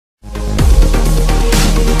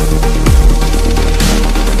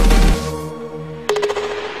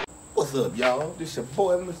y'all? This your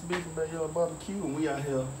boy, Mr. B from Backyard BBQ, and we out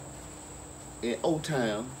here in Old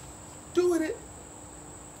Town doing it.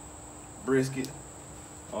 Brisket.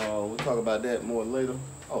 We'll talk about that more later.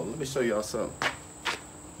 Oh, let me show y'all something.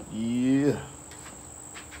 Yeah.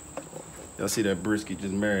 Y'all see that brisket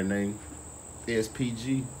just marinating?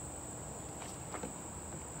 SPG.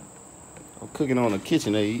 I'm cooking on a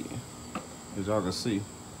KitchenAid, as y'all can see.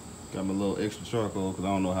 Got my little extra charcoal because I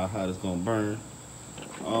don't know how hot it's gonna burn.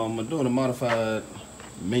 I'm doing a modified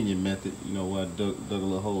minion method, you know, where I dug a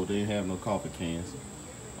little hole. They didn't have no coffee cans.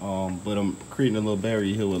 But I'm creating a little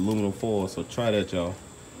barrier here with aluminum foil, so try that, y'all.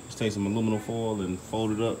 Just take some aluminum foil and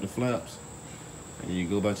fold it up the flaps, and you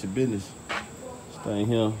go about your business. This thing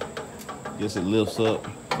here, guess it lifts up,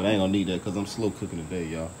 but I ain't gonna need that because I'm slow cooking today,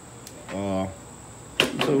 y'all.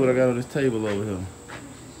 Let me show you what I got on this table over here.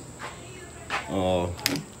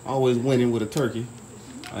 Always winning with a turkey.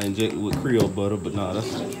 I inject it with Creole butter, but nah, that's...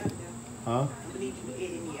 Huh?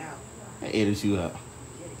 I edit you out.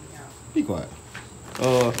 Be quiet.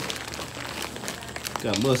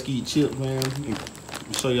 Got mesquite chips, man. Let me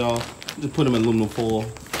show y'all. Just put them in aluminum foil.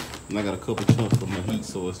 And I got a couple chunks for my heat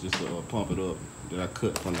source just to pump it up that I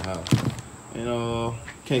cut from the house. And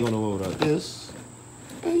can't go nowhere without this.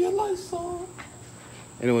 And your lights on.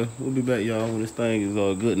 Anyway, we'll be back, y'all, when this thing is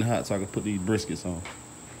good and hot so I can put these briskets on.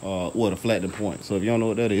 Well, the flattening point. So if y'all know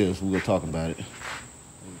what that is, we'll talk about it.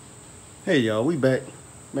 Hey, y'all, we back.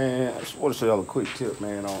 Man, I just want to show y'all a quick tip,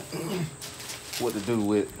 man, on what to do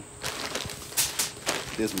with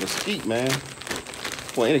this mesquite, man.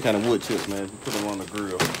 Well, any kind of wood chips, man. You put them on the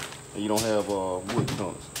grill and you don't have wood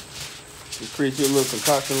chunks. Just create you a little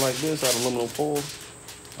concoction like this out of aluminum foil.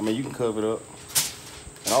 I mean, you can cover it up.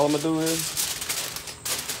 And all I'm going to do is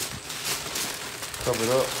cover it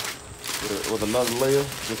up with another layer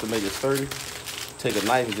just to make it sturdy. Take a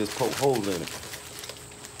knife and just poke holes in it.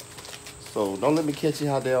 So don't let me catch you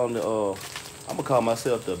out there on the I'm gonna call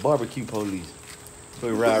myself the barbecue police.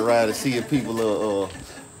 We ride and see if people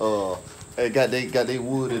got they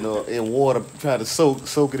wood in water, trying to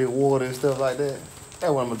soak it in water and stuff like that.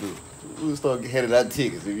 That's what I'm gonna do. We'll start handing out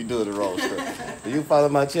tickets if you doing the wrong stuff. If you follow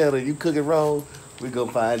my channel and you cook it wrong, we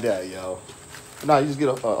gonna find out, y'all. Now you just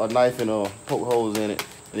get a knife and poke holes in it,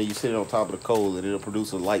 and then you sit it on top of the coal, and it'll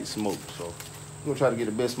produce a light smoke. So we're gonna try to get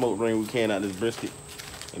the best smoke ring we can out of this brisket,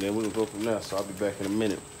 and then we're gonna go from there. So I'll be back in a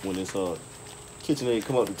minute when this KitchenAid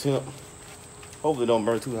come up to temp. Hopefully it don't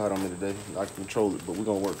burn too hot on me today. I can control it, but we're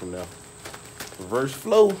gonna work from there. Reverse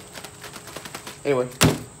flow. Anyway,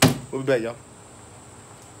 we'll be back, y'all.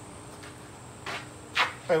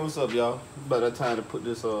 Hey, what's up, y'all? It's about that time to put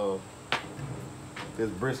this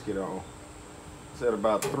brisket on. It's at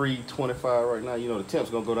about 325 right now. You know the temp's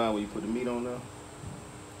gonna go down when you put the meat on there.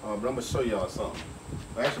 But I'm gonna show y'all something.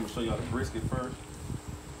 Actually, I'm gonna show y'all the brisket first.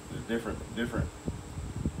 The different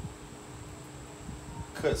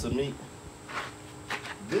cuts of meat.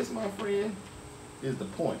 This, my friend, is the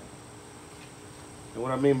point. And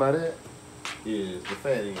what I mean by that is the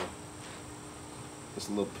fat end. Just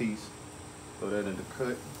a little piece. Throw that in the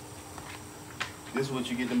cut. This is what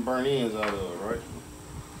you get them burnt ends out of, right?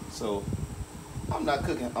 So I'm not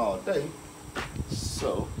cooking all day,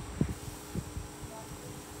 so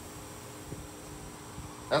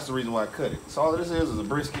that's the reason why I cut it. So all this is a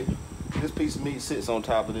brisket. This piece of meat sits on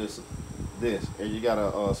top of this, and you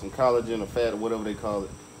got some collagen or fat or whatever they call it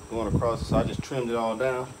going across it. So I just trimmed it all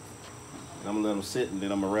down, and I'm gonna let them sit, and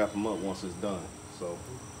then I'm gonna wrap them up once it's done. So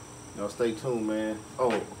y'all stay tuned, man.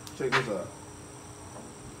 Oh, check this out.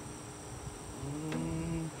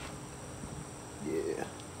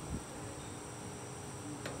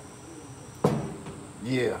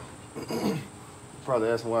 Yeah. Probably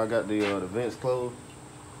asking why I got the vents closed.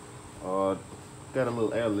 Got a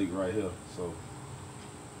little air leak right here, so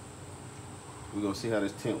we're gonna see how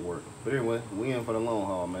this tent works. But anyway, we in for the long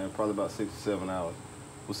haul, man. Probably about 6 to 7 hours.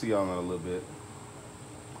 We'll see y'all in a little bit.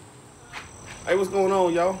 Hey, what's going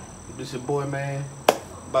on, y'all? This your boy, man.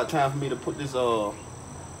 About time for me to put this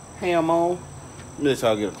ham on. Let me let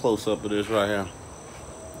y'all get a close up of this right here.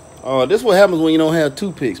 This is what happens when you don't have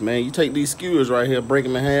toothpicks, man. You take these skewers right here, break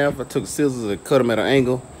them in half. I took scissors and cut them at an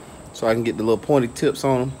angle so I can get the little pointy tips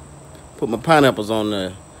on them. Put my pineapples on there.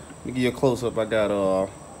 Let me give you a close up. I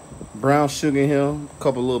got brown sugar in here, a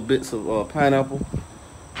couple little bits of pineapple.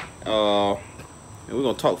 And we're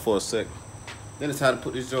gonna talk for a sec. Then it's time to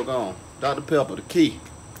put this joke on. Dr. Pepper, the key.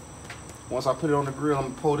 Once I put it on the grill, I'm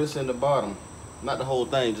gonna pour this in the bottom. Not the whole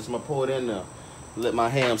thing, just I'm gonna pour it in there. Let my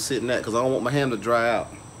ham sit in that because I don't want my ham to dry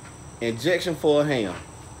out. Injection for a ham.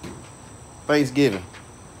 Thanksgiving.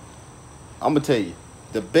 I'm gonna tell you,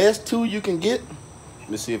 the best tool you can get. Let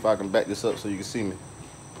me see if I can back this up so you can see me.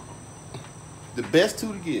 The best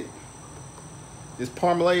two to get. This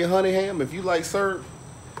Parmalee honey ham. If you like served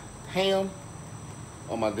ham,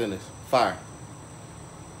 oh my goodness, fire.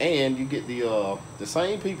 And you get the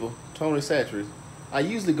same people, Tony Satchery's. I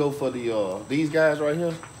usually go for the these guys right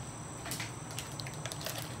here.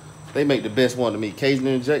 They make the best one to me, Cajun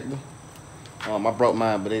injector. I brought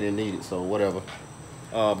mine, but they didn't need it, so whatever.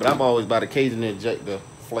 But I'm always by the Cajun injector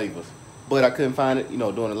flavors. But I couldn't find it, you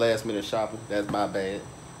know, doing the last minute shopping. That's my bad.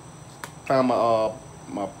 Found my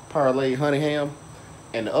my Parmalee honey ham,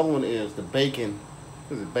 and the other one is the bacon.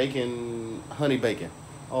 What is it? Bacon, honey bacon.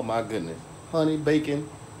 Oh my goodness, honey bacon,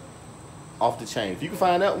 off the chain. If you can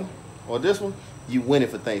find that one or this one, you win it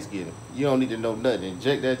for Thanksgiving. You don't need to know nothing.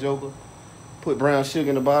 Inject that joker. Put brown sugar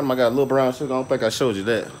in the bottom. I got a little brown sugar. I don't think I showed you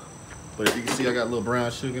that. But if you can see, I got a little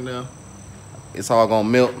brown sugar now. It's all gonna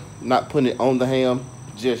melt. I'm not putting it on the ham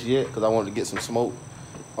just yet because I wanted to get some smoke.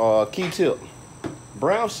 Key tip,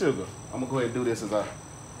 brown sugar. I'm gonna go ahead and do this as I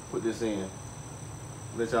put this in.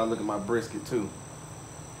 Let y'all look at my brisket too.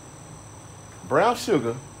 Brown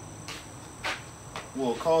sugar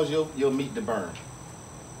will cause your meat to burn.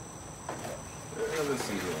 Let's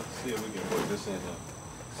see here. See if we can put this in here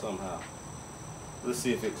somehow. Let's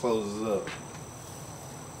see if it closes up.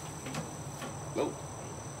 Nope.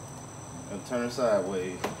 And turn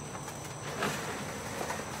sideways.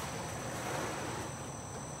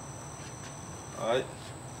 Alright.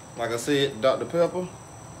 Like I said, Dr. Pepper.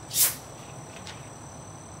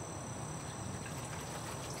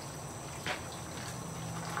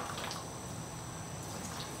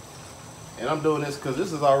 And I'm doing this because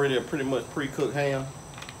this is already a pretty much pre-cooked ham.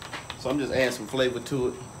 So I'm just adding some flavor to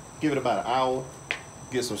it. Give it about an hour.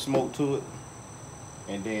 Get some smoke to it.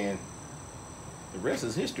 And then the rest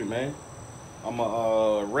is history, man. I'm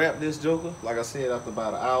gonna wrap this joker, like I said, after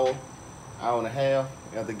about an hour, hour and a half,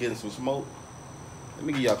 after getting some smoke. Let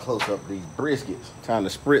me give y'all a close up of these briskets. Time to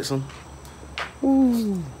spritz them.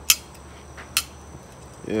 Woo.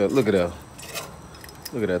 Yeah, look at that.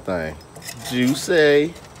 Look at that thing.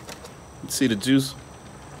 Juicy. See the juice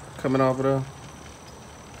coming off of there?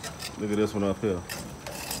 Look at this one up here.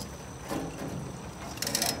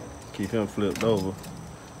 Keep him flipped over.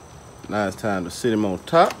 Now it's time to sit him on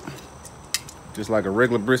top, just like a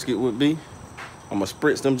regular brisket would be. I'm gonna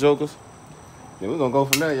spritz them jokers. Then we're gonna go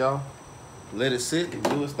from there, y'all. Let it sit and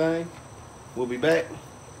do its thing. We'll be back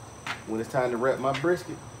when it's time to wrap my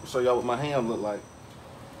brisket. I'll show y'all what my ham look like.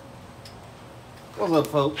 What's up,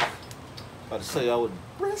 folks? About to show y'all what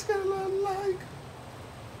brisket look like.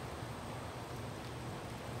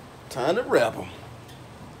 Time to wrap them.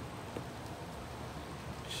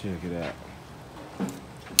 Check it out.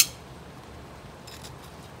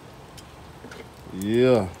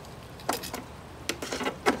 Yeah.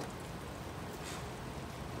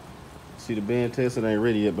 See the band test, it ain't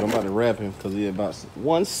ready yet, but I'm about to wrap him because he's about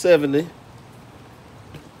 170.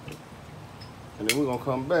 And then we're gonna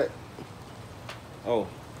come back. Oh,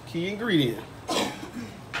 key ingredient.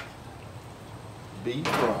 Beef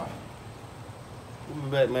broth. We'll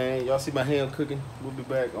be back, man. Y'all see my ham cooking? We'll be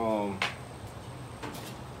back.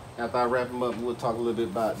 After I wrap him up, we'll talk a little bit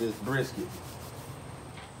about this brisket.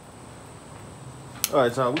 All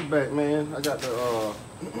right, y'all, we back, man. I got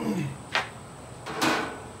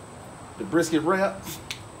the brisket wrap.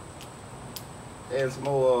 Add some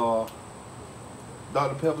more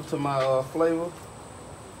Dr. Pepper to my flavor.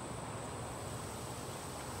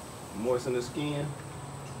 Moisten the skin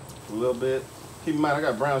a little bit. Keep in mind, I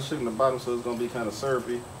got brown sugar in the bottom, so it's gonna be kind of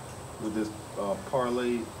syrupy with this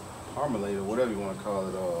marmalade or whatever you want to call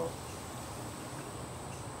it.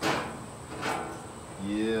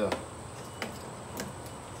 Yeah.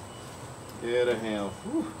 Yeah, the ham.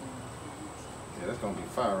 Whew. Yeah, that's gonna be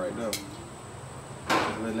fire right there.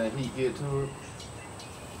 Just letting that heat get to it.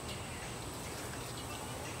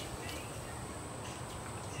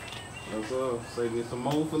 Let's save me some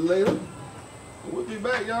more for later. We'll be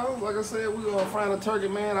back, y'all. Like I said, we're gonna fry the turkey,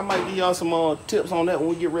 man. I might give y'all some tips on that when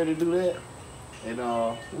we get ready to do that. And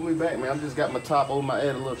we'll be back, man. I just got my top over. I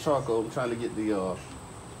added a little charcoal. I'm trying to get the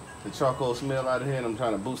charcoal smell out of here, and I'm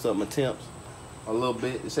trying to boost up my temps a little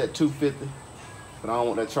bit. It's at 250, but I don't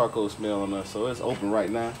want that charcoal smell on there, so it's open right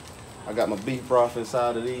now. I got my beef broth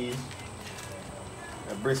inside of these.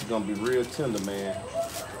 That brisket's gonna be real tender, man.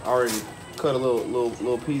 I already cut a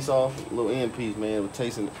little piece off, a little end piece, man. With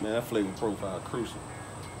tasting, man, that flavor profile crucial.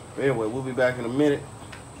 But anyway, we'll be back in a minute.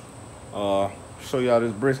 Show y'all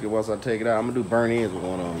this brisket once I take it out. I'm gonna do burn ends with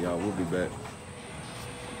one on, y'all. We'll be back.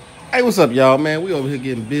 Hey, what's up, y'all, man? We over here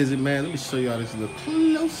getting busy, man. Let me show y'all this little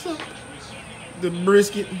close up. The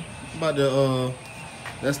brisket, about the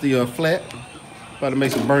that's the flat. About to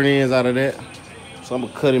make some burn ends out of that. So I'm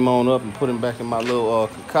gonna cut him on up and put him back in my little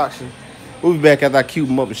concoction. We'll be back after I cube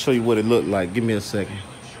him up and show you what it looked like. Give me a second.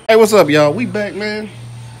 Hey, what's up, y'all? We back, man.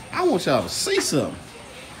 I want y'all to see something.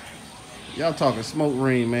 Y'all talking smoke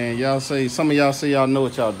ring, man. Y'all say, some of y'all say y'all know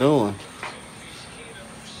what y'all doing.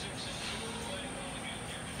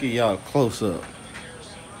 Get y'all a close up.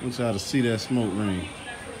 I want y'all to see that smoke ring.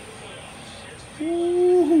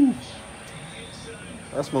 Woo-hoo.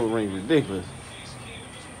 That smoke ring ridiculous.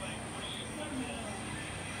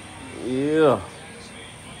 Yeah.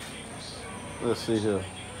 Let's see here.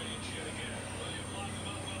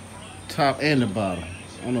 Top and the bottom.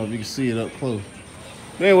 I don't know if you can see it up close.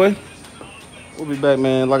 But anyway, we'll be back,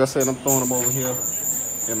 man. Like I said, I'm throwing them over here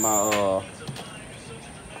in my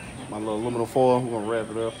my little aluminum foil. We're gonna wrap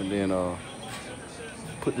it up and then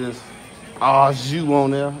put this jus on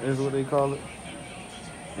there, is what they call it.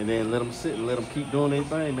 And then let them sit and let them keep doing their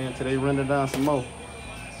thing, man, until they render down some more.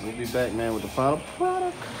 We'll be back, man, with the final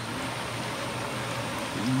product.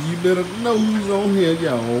 You better know who's on here,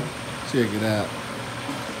 y'all. Check it out.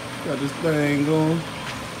 Got this thing going.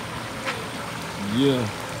 Yeah.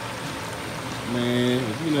 Man,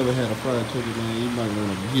 if you never had a fried turkey, man, you might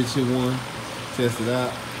want to get you one. Test it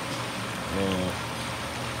out.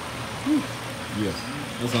 Yeah,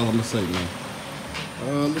 that's all I'm going to say, man.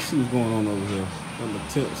 Let's see what's going on over here. Got my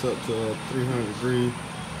temps up to 300 degrees.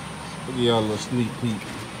 Look at y'all a little sneak peek.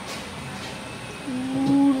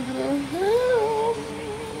 Ooh, look at that hell.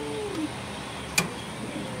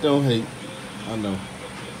 Don't hate. I know.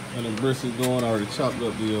 And the brisket going. I already chopped up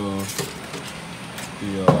got these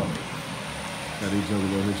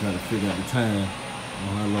jokers over here trying to figure out the time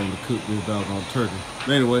on how long to cook this doggone turkey.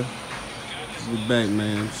 But anyway, we're back,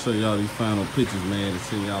 man. Show y'all these final pictures, man, to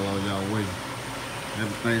send y'all on y'all way.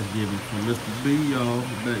 Happy Thanksgiving from Mr. B, y'all.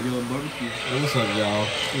 Backyard BBQ. Hey, what's up, y'all?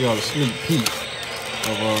 We got a sneak peek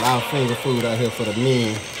of our favorite food out here for the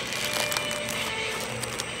men.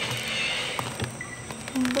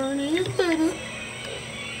 Bernie is baby.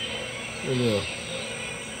 Look at that.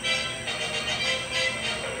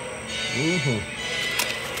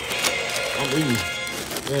 I'm eating.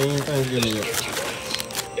 There ain't Thanksgiving yet.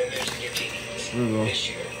 There we go.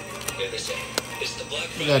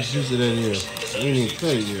 Look how juicy that is. We ain't even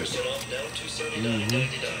cut it yet. Look at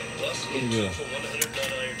that.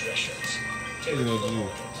 Look at that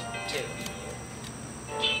juice.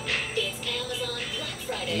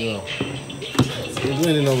 Yeah. It's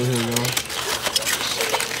winning over here, y'all.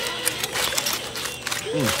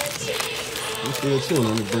 I'm still chewing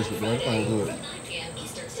on the brisket, boy. That thing good.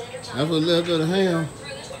 That's what's left of the ham.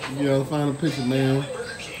 You gotta find a picture, man.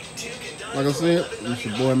 Like I said, it's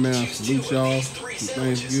your boy, man. I salute y'all.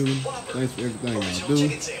 Thanksgiving. Thanks for everything y'all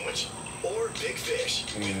do.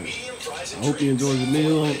 And I hope you enjoy the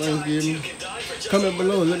meal on Thanksgiving. Comment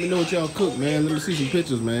below and let me know what y'all cook, man. Let me see some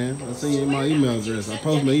pictures, man. I'll send you my email address. I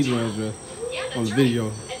post my email address on the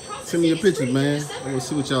video. Send me your pictures, man. I want to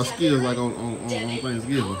see what y'all skills like on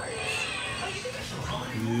Thanksgiving.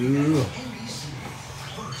 Yeah.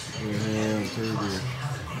 Yeah, turkey.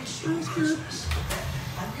 Brisket.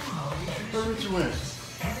 Where you went?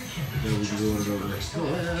 There we go over there.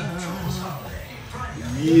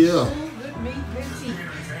 Yeah.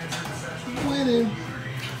 Winning.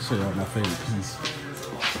 Show y'all my favorite piece.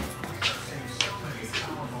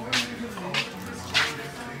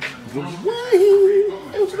 Good morning.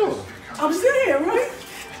 Hey, what you doing? I'm sitting here, right?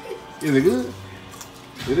 Is it good?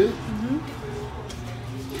 It is?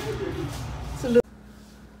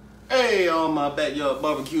 Hey, all my backyard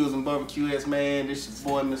barbecues and barbecuettes, man. This your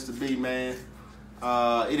boy, Mr. B, man.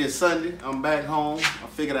 It is Sunday. I'm back home. I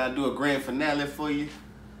figured I'd do a grand finale for you.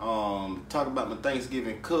 Talk about my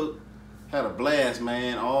Thanksgiving cook. Had a blast,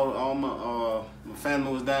 man. All my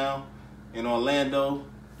family was down in Orlando.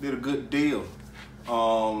 Did a good deal.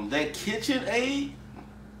 That KitchenAid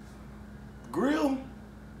grill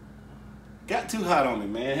got too hot on me,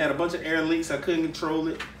 man. Had a bunch of air leaks. I couldn't control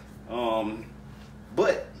it.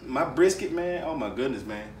 But my brisket, man, oh my goodness,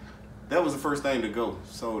 man. That was the first thing to go.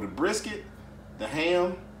 So the brisket, the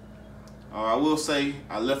ham, I will say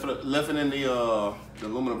I left it in the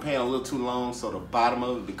aluminum pan a little too long, so the bottom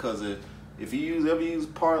of it, because if you ever use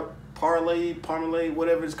parmalat,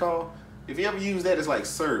 whatever it's called, if you ever use that, it's like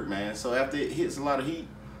syrup, man. So after it hits a lot of heat,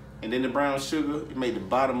 and then the brown sugar, it made the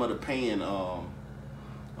bottom of the pan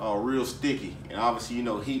real sticky. And obviously, you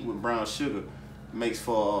know, heat with brown sugar makes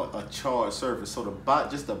for a charred surface. So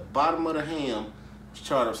just the bottom of the ham was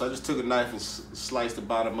charred up. So I just took a knife and sliced the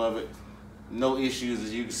bottom of it. No issues,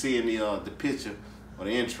 as you can see in the picture or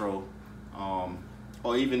the intro, or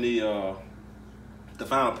even the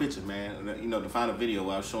final picture, man. You know, the final video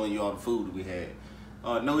where I was showing you all the food that we had.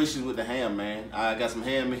 No issues with the ham, man. I got some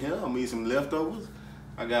ham in here. I'm gonna eat some leftovers.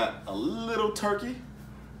 I got a little turkey.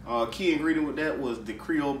 Key ingredient with that was the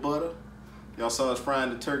Creole butter. Y'all saw us frying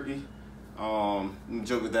the turkey.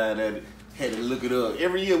 Joker died at it. Had to look it up.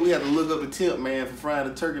 Every year we had to look up the temp, man, for frying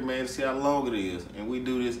the turkey, man, to see how long it is. And we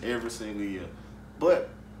do this every single year. But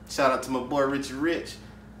shout out to my boy Richie Rich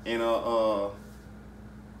and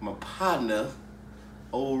my partner,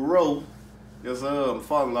 old Ro. Yes, my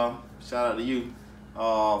father-in-law. Shout out to you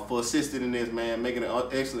for assisting in this, man, making an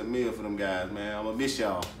excellent meal for them guys, man. I'm gonna miss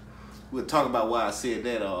y'all. We'll talk about why I said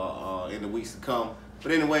that in the weeks to come.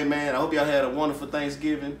 But anyway, man, I hope y'all had a wonderful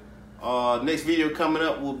Thanksgiving. Next video coming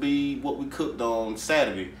up will be what we cooked on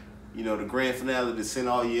Saturday. You know, the grand finale to send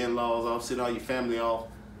all your in-laws off, send all your family off.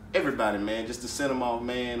 Everybody, man, just to send them off,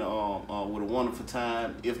 man, with a wonderful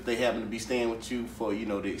time if they happen to be staying with you for, you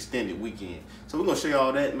know, the extended weekend. So we're going to show you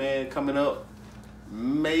all that, man, coming up.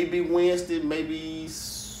 Maybe Wednesday, maybe next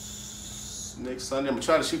Sunday. I'm going to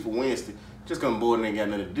try to shoot for Wednesday. Just because I'm bored and ain't got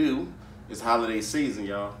nothing to do. It's holiday season,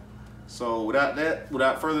 y'all. So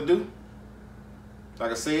without further ado,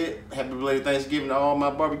 like I said, happy belated Thanksgiving to all my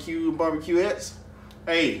barbecuettes.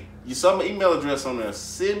 Hey, you saw my email address on there.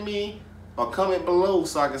 Send me a comment below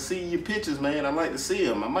so I can see your pictures, man. I'd like to see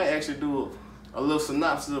them. I might actually do a little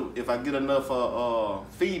synopsis if I get enough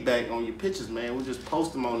feedback on your pictures, man. We'll just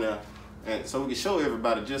post them on there, and so we can show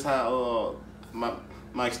everybody just how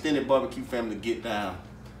my extended barbecue family get down.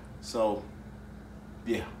 So,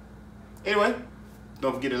 yeah. Anyway,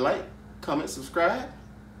 don't forget to like, comment, subscribe,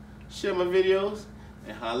 share my videos,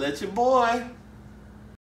 and holla at your boy.